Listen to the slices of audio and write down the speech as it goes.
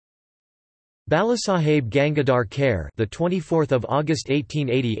Balasaheb Gangadhar Kher, the 24th of August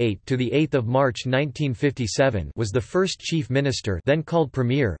 1888 to the 8th of March 1957, was the first chief minister, then called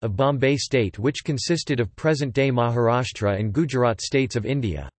premier, of Bombay state, which consisted of present-day Maharashtra and Gujarat states of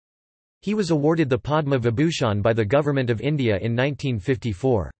India. He was awarded the Padma Vibhushan by the Government of India in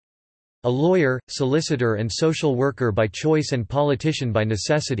 1954. A lawyer, solicitor and social worker by choice and politician by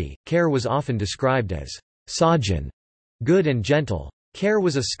necessity, Kher was often described as Sajjan, good and gentle. Kher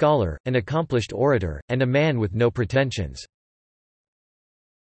was a scholar, an accomplished orator, and a man with no pretensions.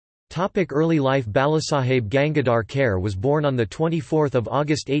 Early life. Balasaheb Gangadhar Kher was born on 24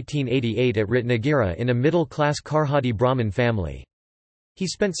 August 1888 at Ratnagiri in a middle-class Karhati Brahmin family. He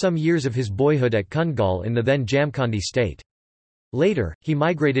spent some years of his boyhood at Kungal in the then Jamkhandi state. Later, he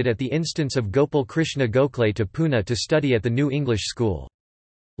migrated at the instance of Gopal Krishna Gokhale to Pune to study at the New English School.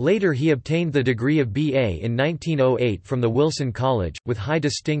 Later he obtained the degree of B.A. in 1908 from the Wilson College, with high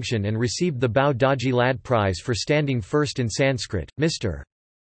distinction, and received the Bhau Daji Lad Prize for standing first in Sanskrit. Mr.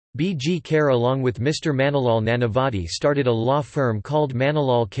 B. G. Kher along with Mr. Manilal Nanavati started a law firm called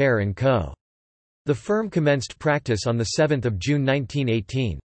Manilal Kher & Co. The firm commenced practice on 7 June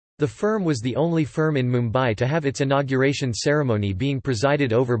 1918. The firm was the only firm in Mumbai to have its inauguration ceremony being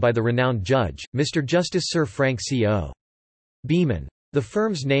presided over by the renowned judge, Mr. Justice Sir Frank C.O. Beeman. The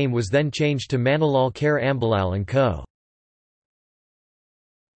firm's name was then changed to Manilal Kher Ambalal & Co.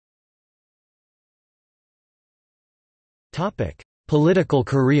 Political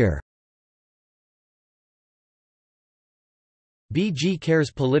career. B. G. Kher's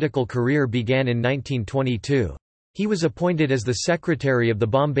political career began in 1922. He was appointed as the secretary of the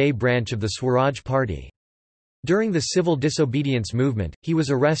Bombay branch of the Swaraj Party. During the civil disobedience movement, he was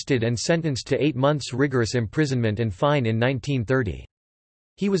arrested and sentenced to 8 months rigorous imprisonment and fine in 1930.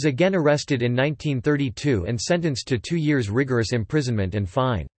 He was again arrested in 1932 and sentenced to 2 years rigorous imprisonment and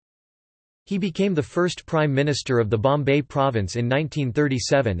fine. He became the first Prime Minister of the Bombay province in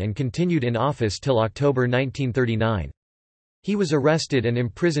 1937 and continued in office till October 1939. He was arrested and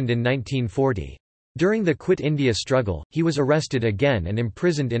imprisoned in 1940. During the Quit India struggle, he was arrested again and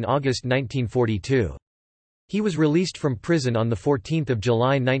imprisoned in August 1942. He was released from prison on 14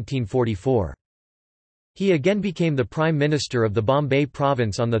 July 1944. He again became the Prime Minister of the Bombay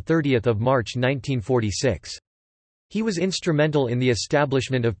province on 30 March 1946. He was instrumental in the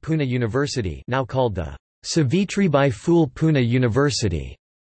establishment of Pune University, now called the Savitribai Phule Pune University.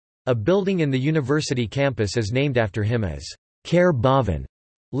 A building in the university campus is named after him as Kher Bhavan.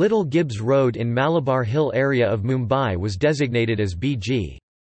 Little Gibbs Road in Malabar Hill area of Mumbai was designated as B.G.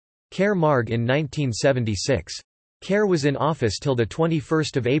 Kher Marg in 1976. Kher was in office till 21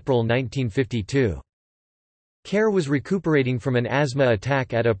 April 1952. Kher was recuperating from an asthma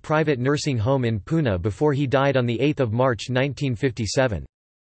attack at a private nursing home in Pune before he died on 8 March 1957.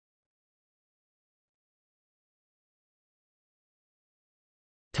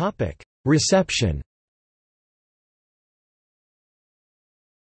 Reception.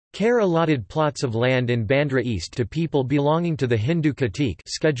 Kher allotted plots of land in Bandra East to people belonging to the Hindu Katik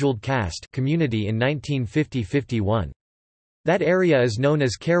scheduled caste community in 1950–51. That area is known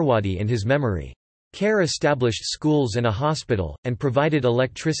as Kherwadi in his memory. Kher established schools and a hospital, and provided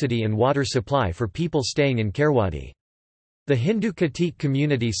electricity and water supply for people staying in Kherwadi. The Hindu Katik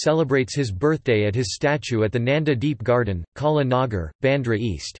community celebrates his birthday at his statue at the Nanda Deep Garden, Kala Nagar, Bandra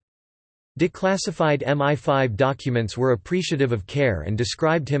East. Declassified MI5 documents were appreciative of Kher and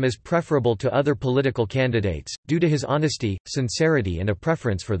described him as preferable to other political candidates, due to his honesty, sincerity and a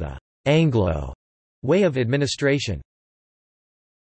preference for the Anglo way of administration.